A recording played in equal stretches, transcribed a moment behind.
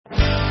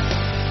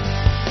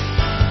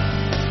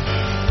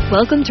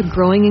Welcome to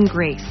Growing in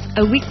Grace,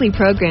 a weekly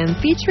program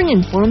featuring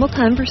informal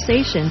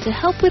conversation to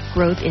help with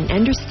growth in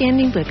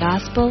understanding the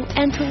gospel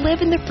and to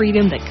live in the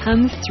freedom that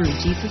comes through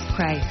Jesus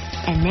Christ.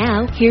 And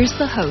now, here's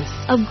the hosts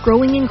of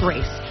Growing in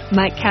Grace,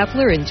 Mike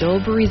Kapler and Joel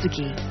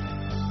Berizicki.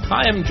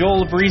 Hi, I'm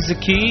Joel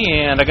Berizicki,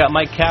 and I got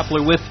Mike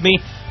Kapler with me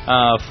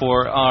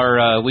for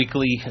our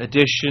weekly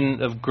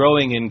edition of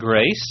Growing in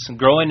Grace,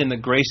 growing in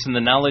the grace and the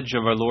knowledge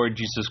of our Lord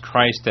Jesus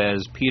Christ,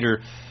 as Peter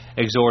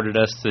exhorted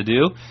us to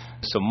do.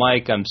 So,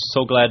 Mike, I'm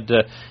so glad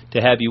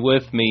to have you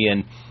with me,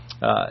 and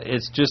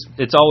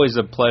it's always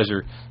a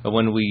pleasure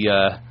when we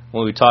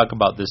talk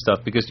about this stuff,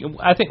 because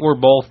I think we're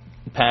both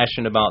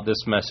passionate about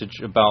this message,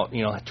 about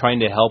trying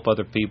to help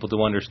other people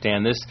to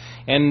understand this,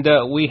 and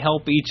we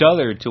help each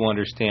other to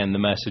understand the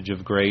message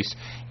of grace,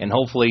 and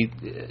hopefully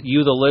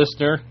you, the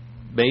listener,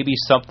 maybe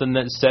something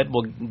that's said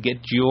will get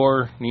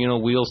your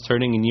wheels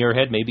turning in your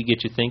head, maybe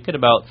get you thinking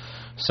about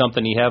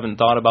something you haven't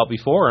thought about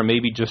before, or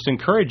maybe just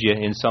encourage you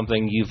in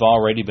something you've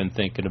already been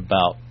thinking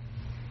about.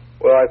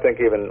 Well, I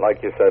think even,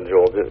 like you said,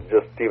 Joel,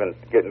 just even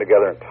getting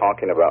together and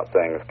talking about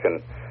things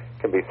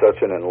can be such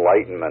an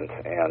enlightenment.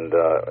 And,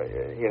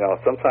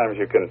 sometimes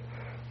you can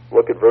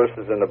look at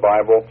verses in the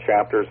Bible,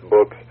 chapters,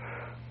 books,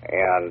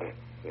 and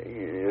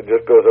it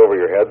just goes over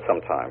your head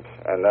sometimes.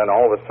 And then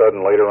all of a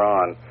sudden later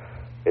on,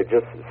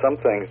 some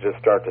things just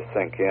start to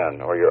sink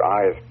in, or your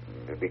eyes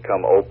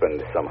become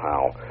opened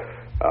somehow,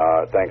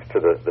 thanks to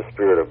the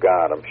Spirit of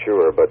God, I'm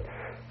sure. But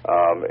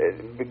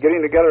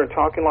getting together and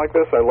talking like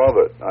this, I love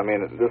it. I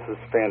mean, this is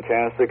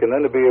fantastic. And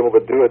then to be able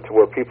to do it to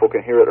where people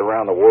can hear it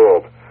around the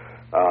world,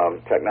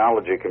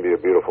 technology can be a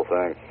beautiful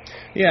thing.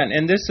 Yeah,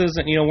 and this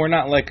isn't, we're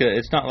not like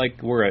it's not like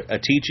we're a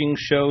teaching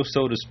show,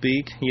 so to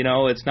speak.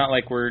 It's not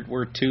like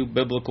we're two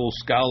biblical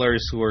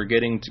scholars who are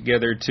getting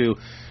together to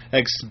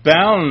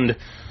expound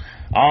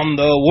on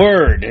the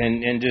Word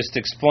and just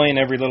explain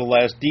every little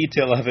last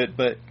detail of it,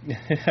 but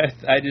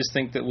I just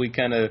think that we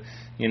kind of,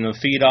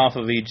 feed off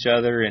of each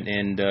other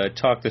and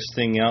talk this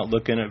thing out,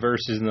 looking at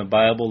verses in the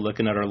Bible,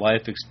 looking at our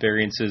life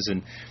experiences,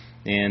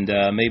 and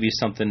maybe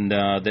something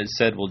that's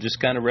said will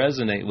just kind of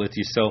resonate with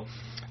you. So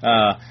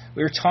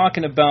we were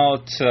talking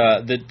about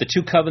the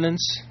two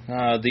covenants,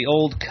 the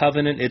Old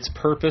Covenant, its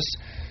purpose.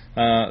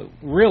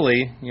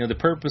 Really, the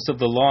purpose of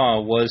the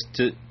law was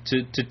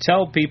to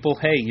tell people,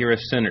 hey, you're a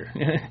sinner,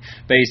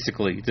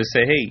 basically. To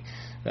say, hey,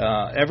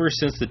 ever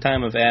since the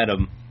time of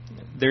Adam,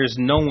 there's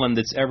no one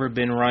that's ever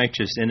been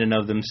righteous in and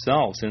of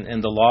themselves.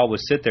 And the law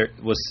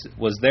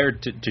was there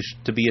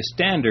to be a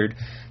standard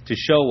to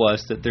show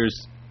us that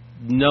there's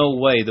no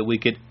way that we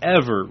could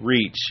ever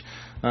reach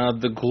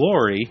the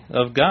glory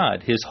of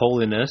God, His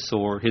holiness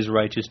or His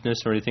righteousness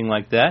or anything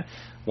like that.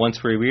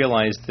 Once we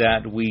realize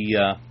that,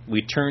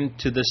 we turn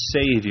to the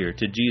Savior,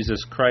 to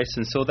Jesus Christ.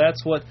 And so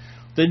that's what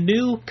the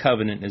new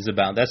covenant is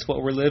about. That's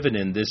what we're living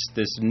in,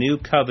 this new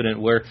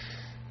covenant where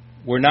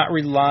we're not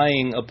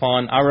relying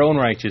upon our own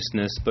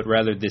righteousness, but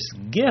rather this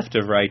gift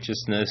of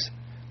righteousness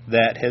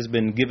that has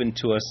been given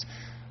to us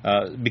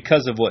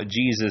because of what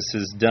Jesus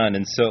has done.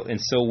 And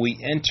so we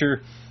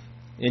enter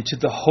into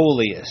the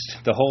holiest,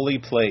 the holy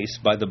place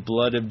by the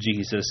blood of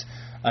Jesus.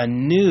 A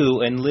new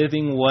and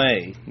living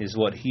way is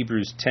what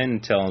Hebrews 10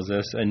 tells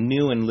us, a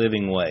new and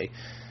living way,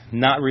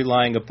 not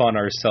relying upon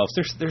ourselves.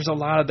 There's a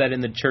lot of that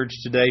in the church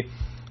today.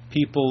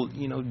 People,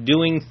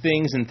 doing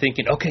things and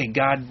thinking, okay,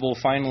 God will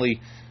finally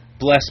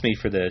bless me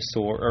for this,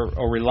 or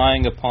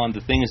relying upon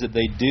the things that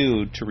they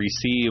do to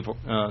receive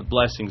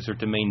blessings or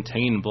to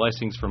maintain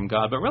blessings from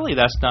God. But really,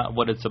 that's not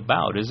what it's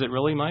about. Is it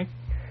really, Mike?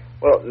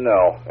 Well,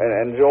 no.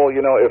 And Joel,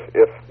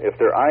 if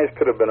their eyes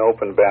could have been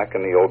opened back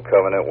in the Old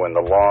Covenant when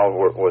the law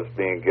was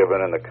being given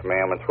and the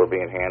commandments were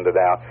being handed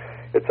out,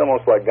 it's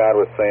almost like God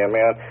was saying,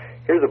 man,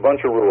 here's a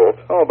bunch of rules,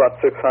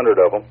 about 600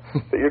 of them,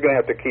 that you're going to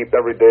have to keep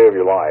every day of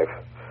your life.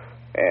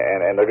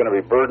 And they're going to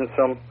be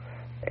burdensome.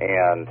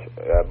 And,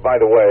 by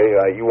the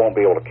way, you won't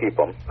be able to keep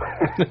them.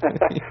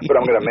 But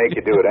I'm going to make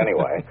you do it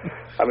anyway.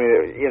 I mean,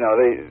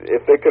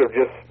 if they could have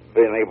just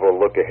been able to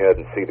look ahead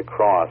and see the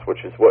cross, which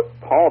is what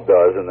Paul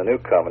does in the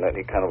New Covenant.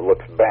 He kind of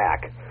looks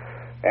back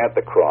at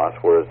the cross,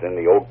 whereas in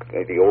the Old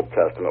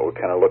Testament we're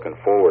kind of looking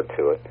forward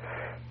to it.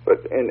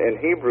 But in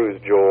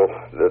Hebrews, Joel,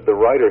 the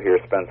writer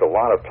here spends a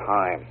lot of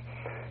time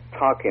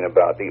talking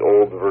about the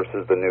Old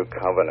versus the New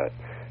Covenant,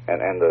 and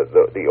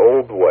the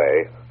old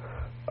way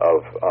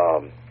of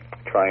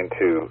trying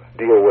to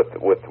deal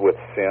with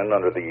sin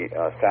under the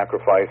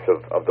sacrifice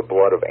of the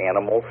blood of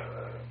animals.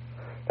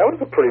 That was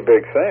a pretty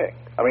big thing.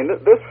 I mean,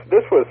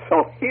 this was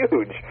so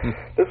huge.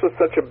 This was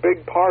such a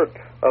big part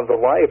of the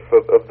life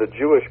of the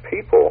Jewish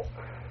people.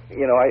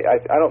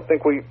 I don't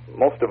think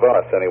most of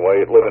us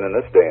anyway, living in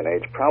this day and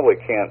age, probably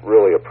can't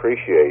really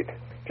appreciate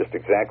just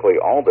exactly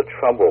all the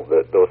trouble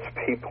that those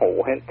people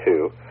went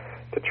to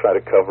try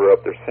to cover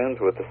up their sins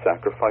with the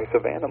sacrifice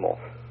of animals.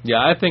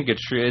 Yeah, I think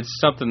it's true. It's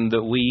something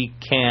that we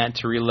can't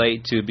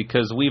relate to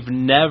because we've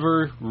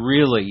never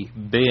really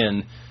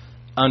been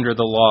under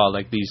the law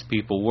like these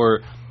people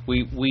were.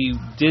 We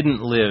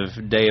didn't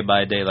live day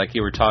by day like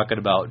you were talking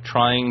about,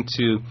 trying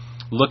to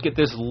look at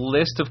this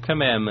list of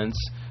commandments,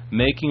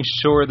 making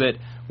sure that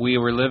we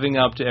were living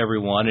up to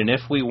everyone, and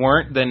if we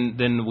weren't,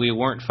 then we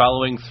weren't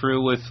following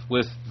through with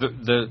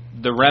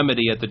the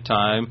remedy at the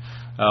time.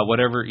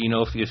 Whatever,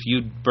 if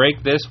you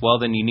break this, well,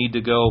 then you need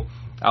to go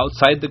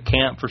outside the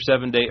camp for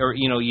 7 days, or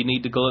you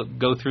need to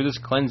go through this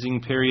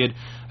cleansing period.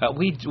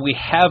 We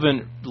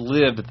haven't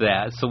lived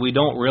that, so we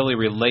don't really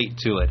relate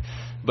to it.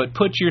 But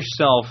put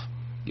yourself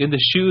in the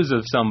shoes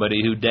of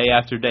somebody who day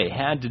after day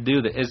had to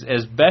do that.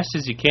 As best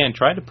as you can,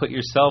 try to put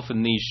yourself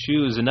in these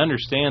shoes and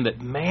understand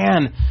that,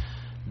 man,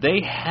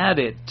 they had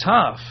it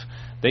tough.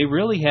 They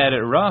really had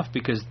it rough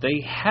because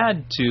they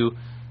had to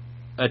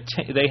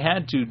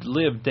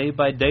live day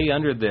by day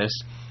under this,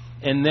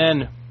 and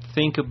then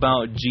think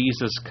about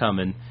Jesus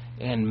coming.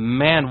 And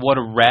man, what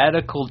a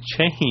radical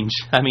change.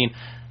 I mean,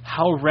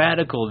 how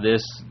radical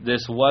this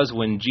was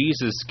when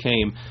Jesus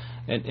came.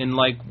 And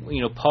like,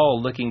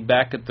 Paul looking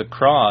back at the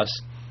cross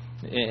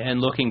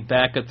and looking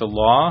back at the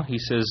law, he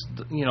says,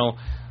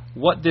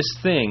 what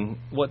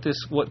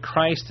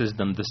Christ has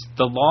done,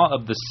 the law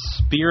of the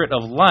Spirit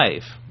of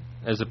life,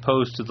 as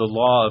opposed to the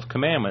law of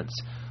commandments.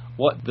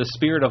 What the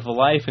Spirit of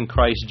life in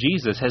Christ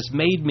Jesus has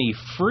made me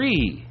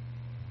free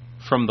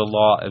from the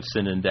law of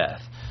sin and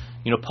death.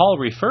 Paul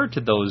referred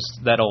to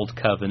that old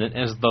covenant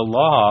as the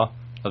law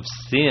of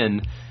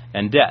sin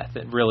and death,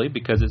 really,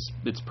 because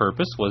its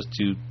purpose was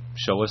to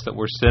show us that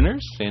we're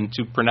sinners and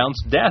to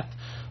pronounce death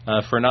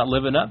for not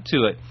living up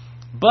to it.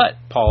 But,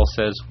 Paul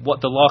says,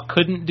 what the law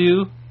couldn't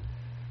do,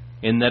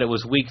 in that it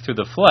was weak through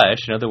the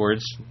flesh, in other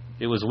words,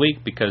 it was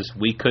weak because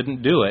we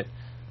couldn't do it,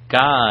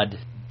 God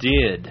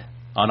did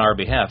on our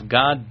behalf.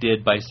 God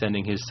did by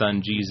sending His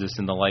Son Jesus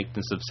in the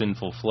likeness of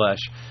sinful flesh.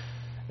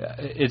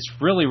 It's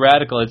really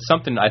radical. It's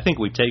something I think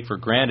we take for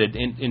granted.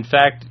 In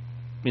fact,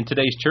 in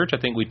today's church, I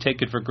think we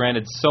take it for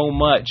granted so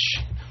much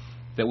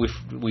that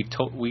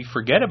we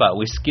forget about it.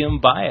 We skim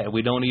by it.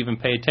 We don't even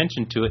pay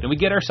attention to it. And we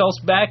get ourselves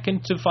back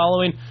into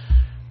following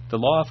the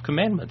law of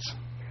commandments.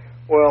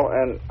 Well,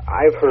 and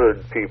I've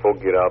heard people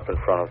get up in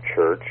front of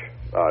church,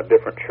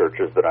 different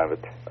churches that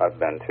I've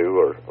been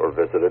to or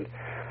visited.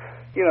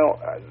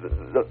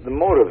 The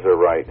motives are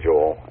right,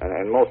 Joel,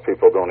 and most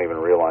people don't even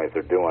realize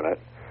they're doing it.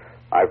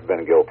 I've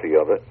been guilty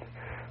of it.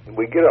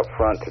 We get up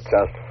front to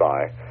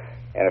testify,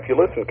 and if you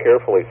listen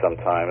carefully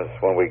sometimes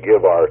when we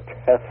give our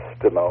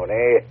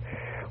testimony,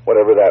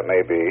 whatever that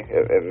may be,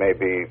 it may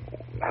be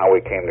how we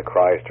came to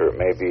Christ, or it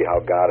may be how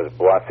God is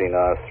blessing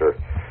us, or,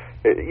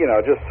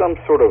 just some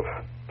sort of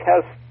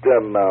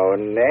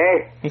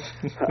testimony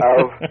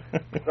of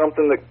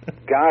something that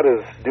God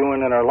is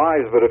doing in our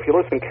lives. But if you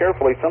listen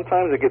carefully,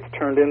 sometimes it gets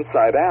turned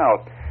inside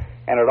out,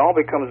 and it all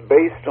becomes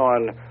based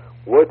on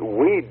what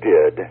we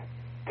did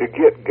to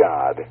get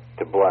God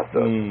to bless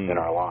us in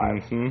our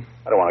lives. Mm-hmm.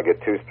 I don't want to get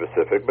too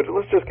specific, but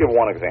let's just give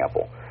one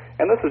example.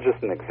 And this is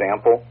just an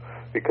example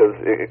because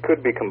it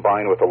could be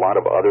combined with a lot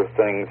of other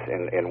things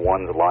in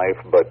one's life.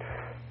 But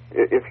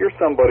if you're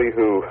somebody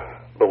who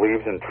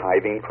believes in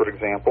tithing, for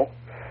example,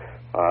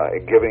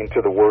 giving to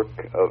the work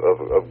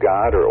of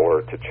God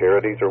or to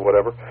charities or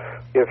whatever,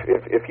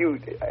 if you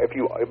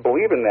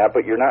believe in that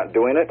but you're not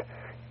doing it,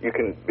 you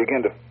can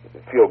begin to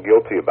feel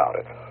guilty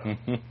about it.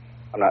 Mm-hmm.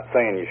 I'm not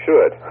saying you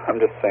should. I'm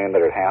just saying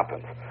that it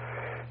happens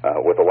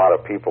with a lot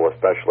of people,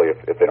 especially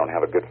if they don't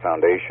have a good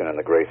foundation in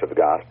the grace of the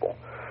gospel.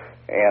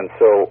 And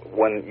so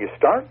when you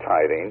start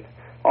tithing,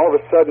 all of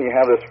a sudden you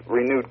have this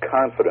renewed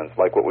confidence,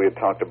 like what we had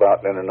talked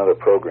about in another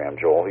program,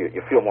 Joel.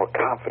 You feel more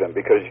confident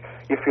because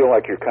you feel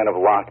like you're kind of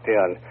locked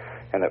in,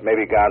 and that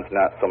maybe God's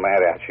not so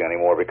mad at you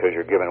anymore because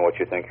you're giving what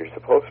you think you're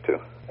supposed to.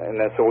 And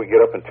then so we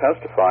get up and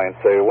testify and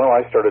say, well,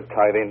 I started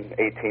tithing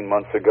 18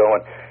 months ago,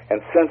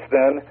 and since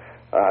then,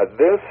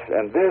 this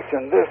and this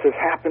and this has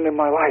happened in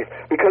my life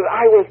because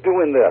I was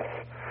doing this.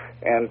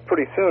 And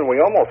pretty soon we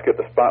almost get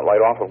the spotlight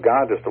off of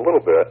God just a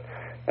little bit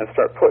and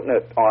start putting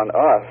it on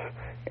us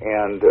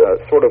and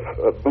sort of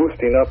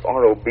boosting up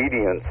our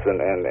obedience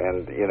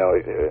and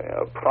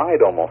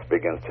pride almost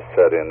begins to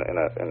set in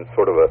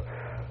sort of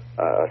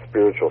a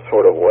spiritual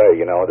sort of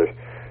way,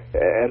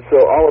 and so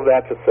all of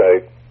that to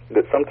say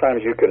that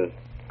sometimes you can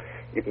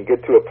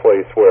get to a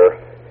place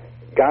where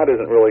God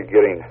isn't really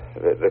getting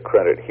the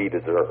credit He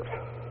deserves.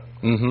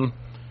 Mm-hmm.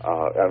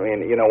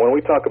 When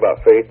we talk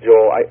about faith,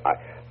 Joel,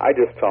 I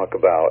just talk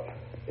about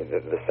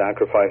the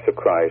sacrifice of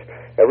Christ.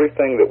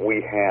 Everything that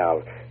we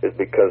have is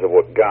because of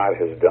what God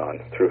has done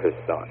through His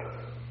Son,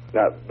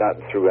 not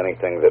through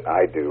anything that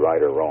I do,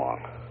 right or wrong.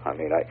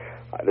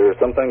 There are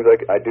some things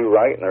I do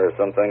right, and there are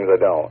some things I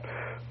don't.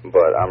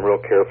 But I'm real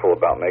careful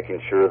about making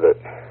sure that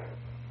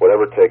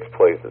whatever takes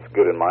place that's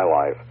good in my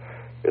life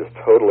is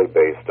totally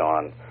based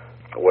on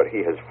what He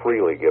has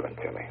freely given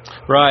to me.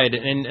 Right,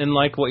 and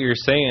like what you're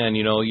saying,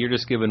 you're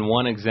just giving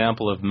one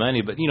example of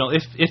many, but,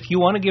 if you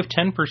want to give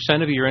 10%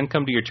 of your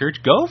income to your church,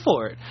 go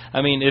for it.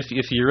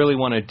 If you really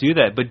want to do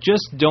that, but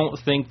just don't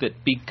think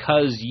that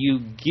because you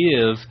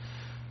give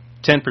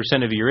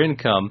 10% of your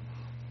income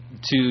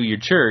to your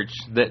church,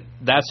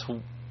 that's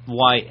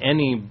why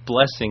any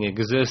blessing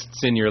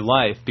exists in your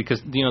life,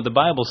 because, the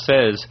Bible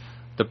says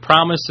The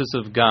promises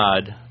of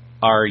God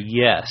are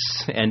yes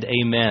and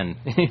amen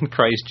in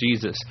Christ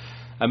Jesus.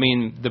 I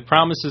mean, the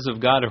promises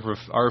of God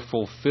are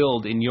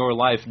fulfilled in your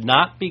life,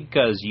 not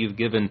because you've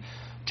given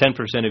 10%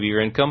 of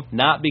your income,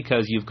 not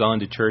because you've gone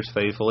to church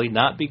faithfully,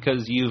 not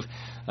because you've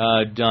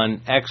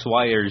done X,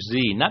 Y, or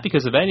Z, not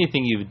because of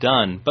anything you've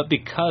done, but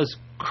because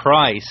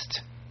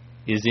Christ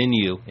is in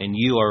you and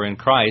you are in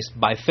Christ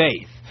by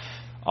faith.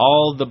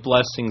 All the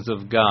blessings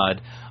of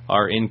God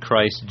are in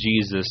Christ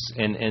Jesus,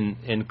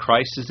 and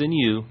Christ is in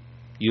you.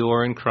 You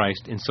are in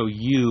Christ, and so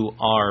you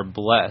are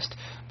blessed.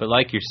 But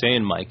like you're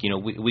saying, Mike,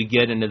 we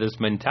get into this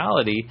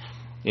mentality,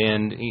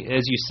 and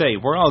as you say,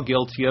 we're all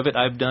guilty of it.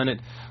 I've done it,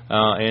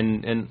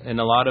 and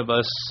a lot of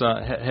us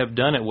have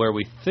done it, where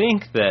we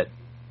think that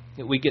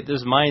we get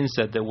this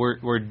mindset that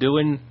we're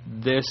doing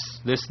this,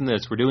 and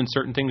this. We're doing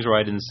certain things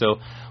right, and so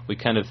we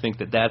kind of think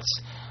that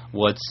that's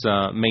what's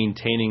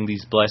maintaining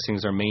these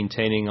blessings or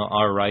maintaining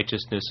our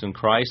righteousness in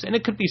Christ. And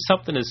it could be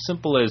something as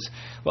simple as,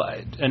 well,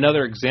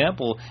 another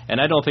example, and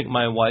I don't think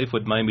my wife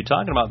would mind me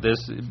talking about this,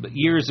 but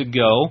years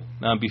ago,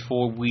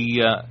 before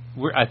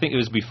I think it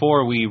was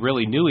before we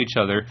really knew each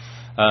other,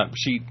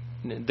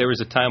 there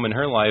was a time in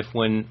her life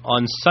when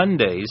on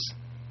Sundays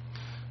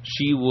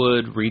she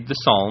would read the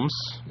Psalms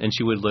and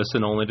she would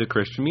listen only to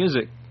Christian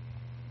music.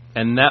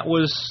 And that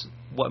was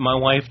what my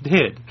wife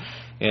did.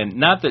 And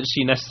not that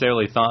she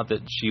necessarily thought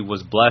that she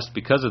was blessed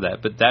because of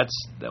that, but that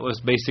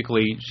was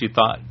basically, she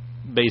thought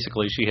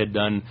basically she had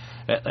done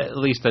at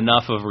least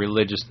enough of a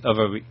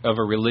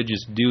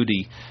religious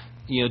duty,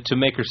 to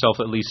make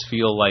herself at least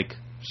feel like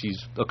she's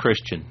a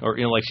Christian, or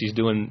like she's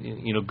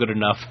doing good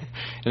enough.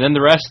 And then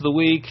the rest of the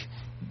week,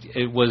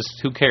 it was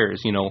who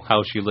cares,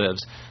 how she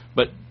lives.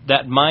 But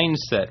that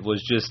mindset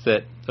was just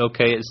that,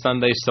 okay, it's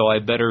Sunday, so I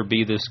better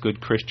be this good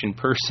Christian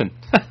person.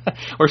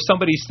 Or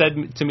somebody said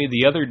to me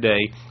the other day,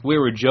 we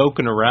were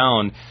joking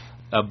around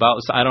about,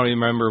 I don't even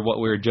remember what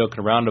we were joking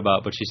around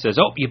about, but she says,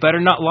 oh, you better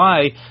not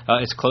lie.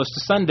 It's close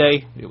to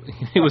Sunday.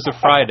 It was a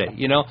Friday,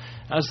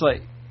 I was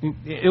like,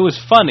 it was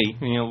funny,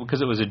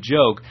 because it was a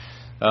joke.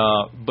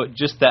 But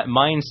just that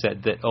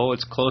mindset that, oh,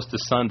 it's close to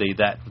Sunday,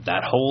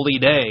 that holy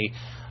day,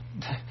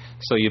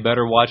 so you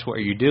better watch what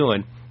you're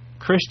doing.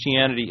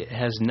 Christianity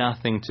has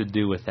nothing to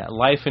do with that.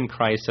 Life in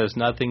Christ has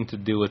nothing to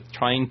do with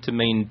trying to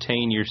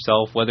maintain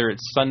yourself, whether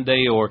it's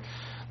Sunday or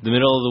the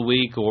middle of the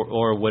week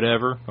or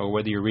whatever, or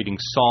whether you're reading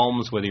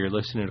Psalms, whether you're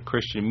listening to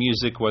Christian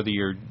music, whether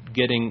you're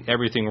getting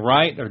everything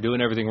right or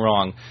doing everything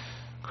wrong.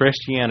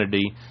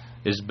 Christianity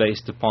is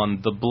based upon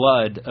the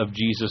blood of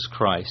Jesus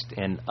Christ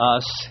and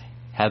us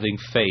having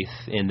faith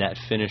in that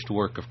finished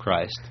work of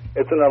Christ.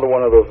 It's another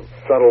one of those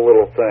subtle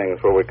little things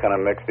where we kind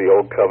of mix the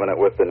old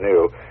covenant with the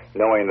new,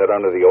 knowing that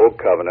under the old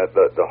covenant,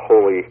 the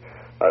holy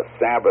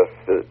Sabbath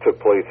took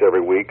place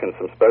every week, and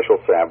some special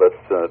Sabbaths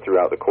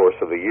throughout the course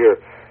of the year.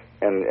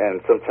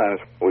 And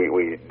sometimes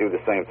we do the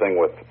same thing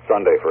with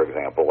Sunday, for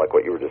example, like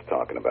what you were just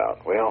talking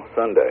about. Well,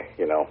 Sunday,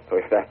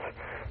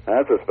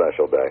 that's a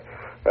special day.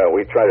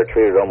 We try to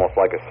treat it almost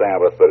like a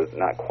Sabbath, but it's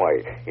not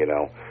quite,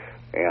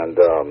 And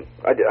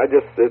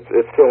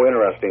it's so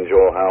interesting,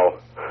 Joel,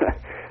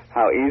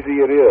 how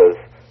easy it is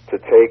to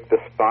take the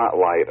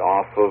spotlight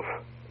off of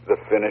the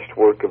finished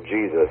work of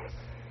Jesus,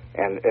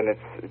 and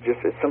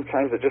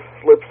sometimes it just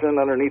slips in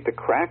underneath the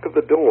crack of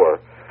the door,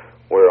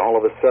 where all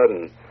of a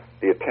sudden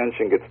the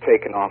attention gets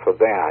taken off of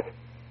that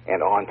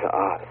and onto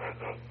us,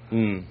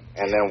 and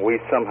then we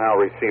somehow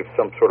receive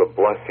some sort of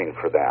blessing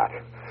for that,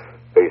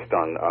 based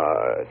on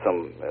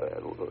some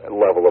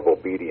level of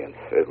obedience,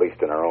 at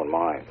least in our own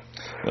minds.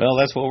 Well,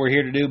 that's what we're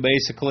here to do,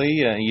 basically.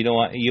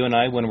 You and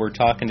I, when we're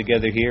talking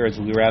together here as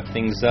we wrap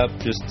things up,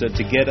 just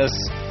to get us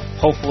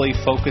hopefully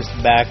focused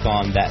back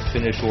on that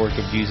finished work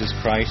of Jesus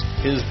Christ,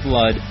 His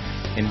blood,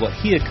 and what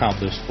He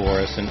accomplished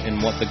for us,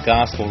 and what the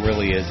gospel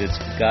really is.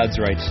 It's God's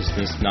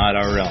righteousness, not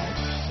our own.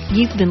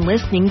 You've been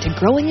listening to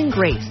Growing in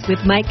Grace with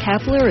Mike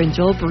Kapler and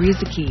Joel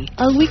Beruzacki,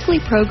 a weekly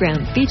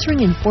program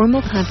featuring informal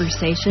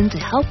conversation to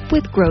help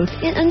with growth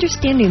in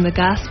understanding the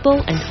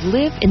gospel and to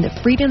live in the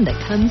freedom that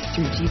comes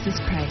through Jesus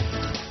Christ.